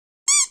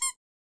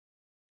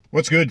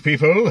What's good,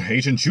 people?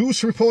 Agent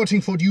Juice reporting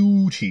for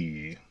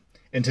duty.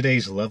 In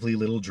today's lovely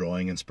little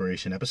drawing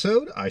inspiration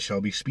episode, I shall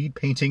be speed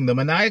painting the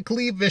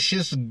maniacally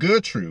vicious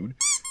Gertrude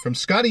from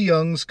Skottie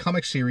Young's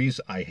comic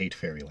series I Hate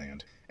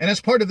Fairyland. And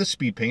as part of this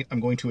speed paint, I'm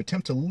going to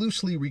attempt to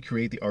loosely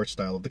recreate the art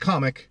style of the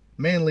comic,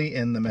 mainly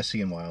in the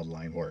messy and wild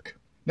line work.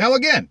 Now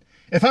again,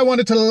 if I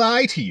wanted to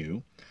lie to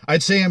you,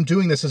 I'd say I'm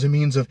doing this as a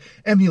means of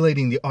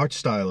emulating the art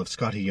style of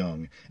Skottie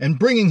Young and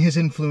bringing his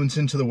influence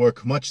into the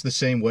work much the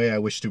same way I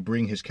wish to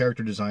bring his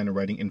character design and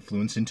writing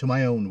influence into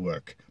my own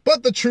work.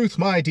 But the truth,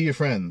 my dear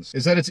friends,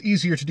 is that it's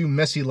easier to do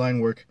messy line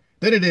work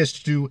than it is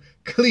to do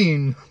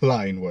clean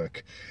line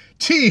work.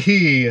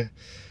 Tee-hee!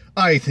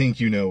 I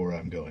think you know where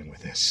I'm going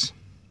with this.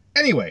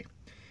 Anyway,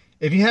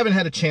 if you haven't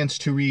had a chance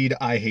to read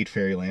I Hate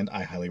Fairyland,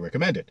 I highly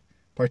recommend it.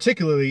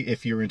 Particularly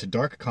if you're into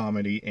dark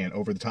comedy and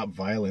over-the-top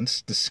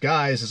violence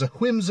disguised as a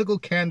whimsical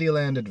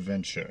candyland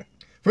adventure.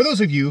 For those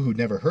of you who'd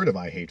never heard of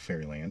I Hate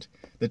Fairyland,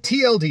 the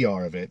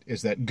TLDR of it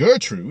is that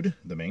Gertrude,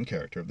 the main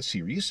character of the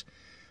series,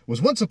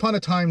 was once upon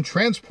a time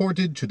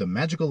transported to the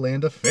magical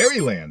land of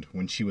Fairyland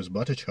when she was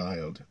but a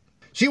child.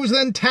 She was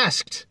then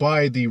tasked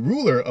by the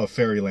ruler of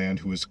Fairyland,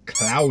 who is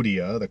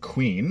Claudia, the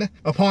queen,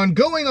 upon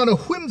going on a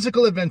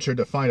whimsical adventure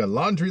to find a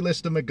laundry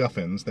list of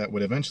MacGuffins that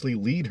would eventually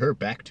lead her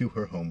back to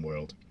her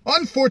homeworld.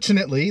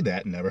 Unfortunately,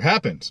 that never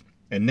happened.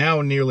 And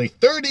now, nearly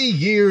 30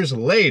 years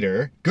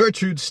later,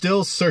 Gertrude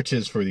still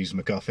searches for these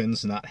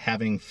MacGuffins, not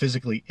having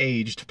physically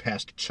aged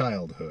past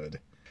childhood.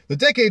 The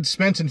decades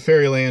spent in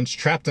Fairyland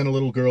trapped in a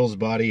little girl's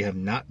body have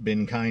not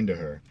been kind to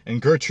her, and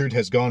Gertrude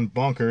has gone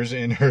bonkers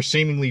in her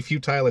seemingly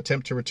futile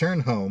attempt to return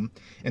home,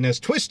 and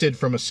has twisted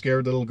from a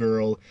scared little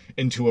girl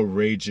into a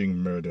raging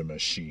murder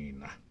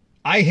machine.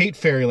 I Hate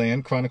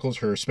Fairyland chronicles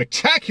her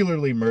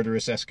spectacularly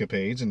murderous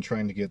escapades in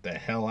trying to get the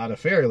hell out of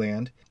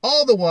Fairyland,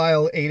 all the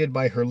while aided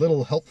by her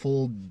little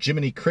helpful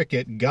Jiminy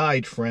Cricket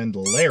guide friend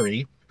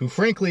Larry, who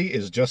frankly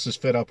is just as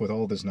fed up with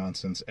all this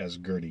nonsense as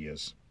Gertie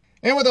is.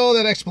 And with all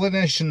that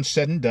explanation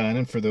said and done,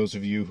 and for those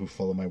of you who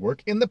follow my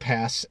work in the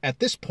past, at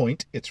this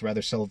point, it's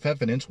rather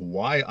self-evident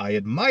why I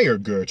admire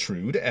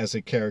Gertrude as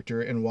a character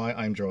and why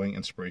I'm drawing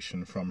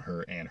inspiration from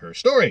her and her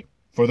story.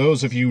 For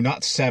those of you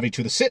not savvy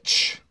to the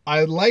sitch,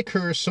 I like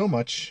her so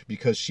much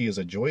because she is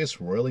a joyous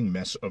roiling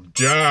mess of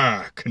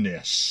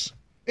darkness.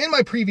 In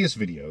my previous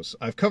videos,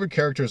 I've covered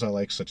characters I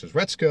like such as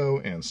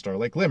Retsko and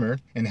Starlight Glimmer,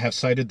 and have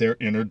cited their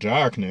inner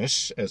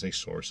darkness as a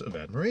source of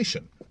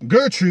admiration.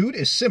 Gertrude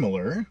is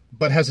similar,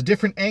 but has a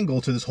different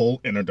angle to this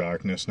whole inner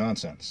darkness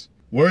nonsense.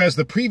 Whereas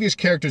the previous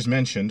characters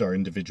mentioned are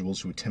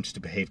individuals who attempt to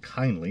behave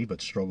kindly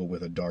but struggle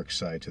with a dark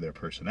side to their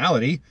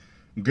personality,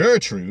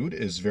 Gertrude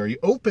is very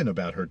open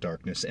about her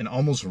darkness and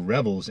almost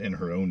revels in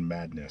her own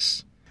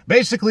madness.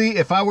 Basically,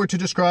 if I were to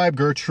describe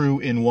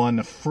Gertrude in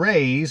one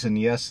phrase, and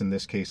yes, in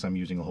this case I'm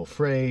using a whole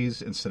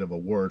phrase instead of a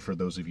word for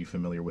those of you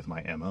familiar with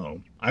my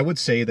MO, I would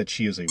say that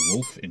she is a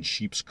wolf in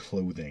sheep's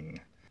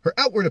clothing. Her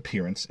outward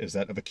appearance is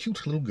that of a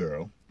cute little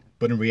girl,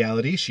 but in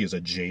reality she is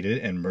a jaded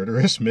and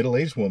murderous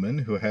middle-aged woman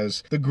who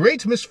has the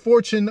great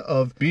misfortune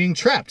of being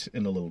trapped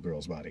in a little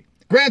girl's body.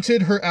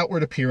 Granted, her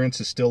outward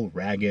appearance is still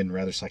ragged and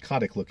rather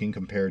psychotic looking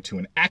compared to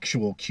an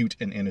actual cute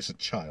and innocent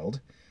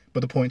child, but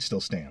the point still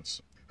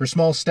stands. Her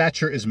small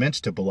stature is meant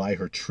to belie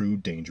her true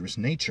dangerous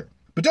nature.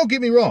 But don't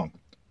get me wrong,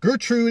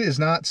 Gertrude is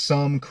not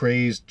some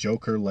crazed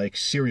Joker-like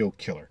serial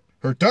killer.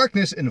 Her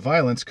darkness and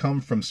violence come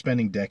from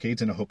spending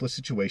decades in a hopeless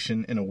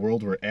situation in a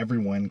world where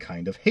everyone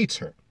kind of hates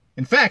her.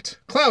 In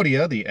fact,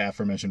 Claudia, the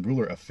aforementioned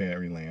ruler of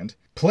Fairyland,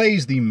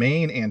 plays the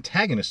main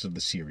antagonist of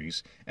the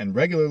series and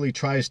regularly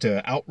tries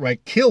to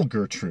outright kill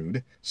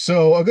Gertrude,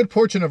 so a good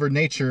portion of her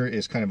nature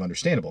is kind of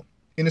understandable.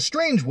 In a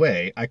strange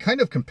way, I kind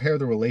of compare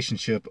the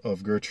relationship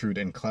of Gertrude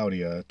and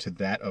Claudia to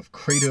that of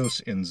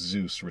Kratos and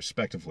Zeus,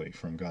 respectively,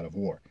 from God of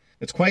War.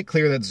 It's quite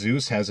clear that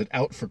Zeus has it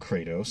out for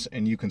Kratos,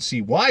 and you can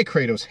see why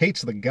Kratos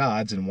hates the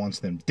gods and wants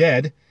them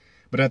dead,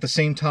 but at the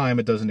same time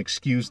it doesn't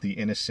excuse the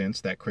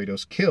innocents that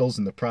Kratos kills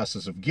in the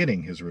process of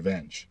getting his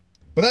revenge.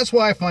 But that's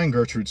why I find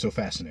Gertrude so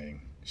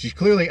fascinating. She's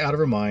clearly out of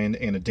her mind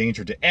and a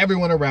danger to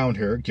everyone around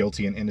her,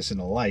 guilty and innocent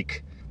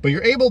alike, but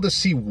you're able to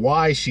see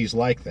why she's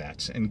like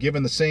that, and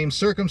given the same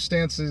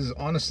circumstances,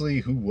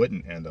 honestly, who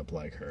wouldn't end up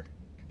like her?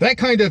 That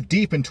kind of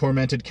deep and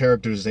tormented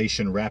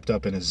characterization wrapped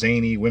up in a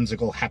zany,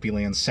 whimsical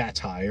happyland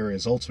satire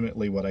is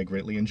ultimately what I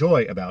greatly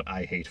enjoy about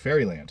I Hate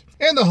Fairyland.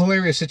 And the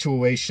hilarious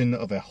situation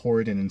of a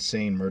horrid and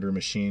insane murder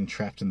machine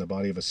trapped in the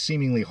body of a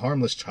seemingly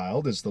harmless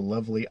child is the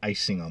lovely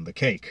icing on the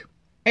cake.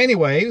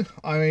 Anyway,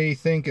 I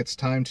think it's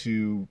time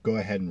to go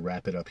ahead and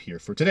wrap it up here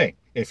for today.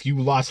 If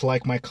you lot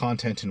like my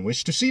content and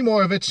wish to see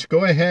more of it,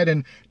 go ahead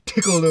and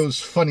tickle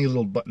those funny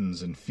little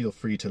buttons and feel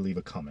free to leave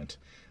a comment.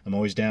 I'm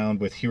always down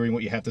with hearing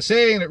what you have to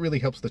say, and it really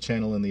helps the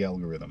channel and the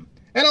algorithm.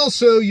 And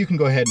also, you can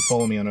go ahead and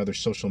follow me on other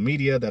social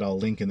media that I'll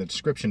link in the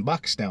description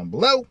box down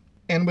below.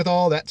 And with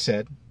all that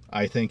said,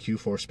 I thank you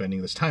for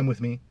spending this time with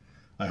me.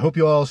 I hope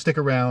you all stick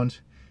around,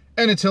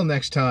 and until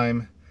next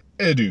time,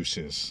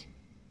 deuces.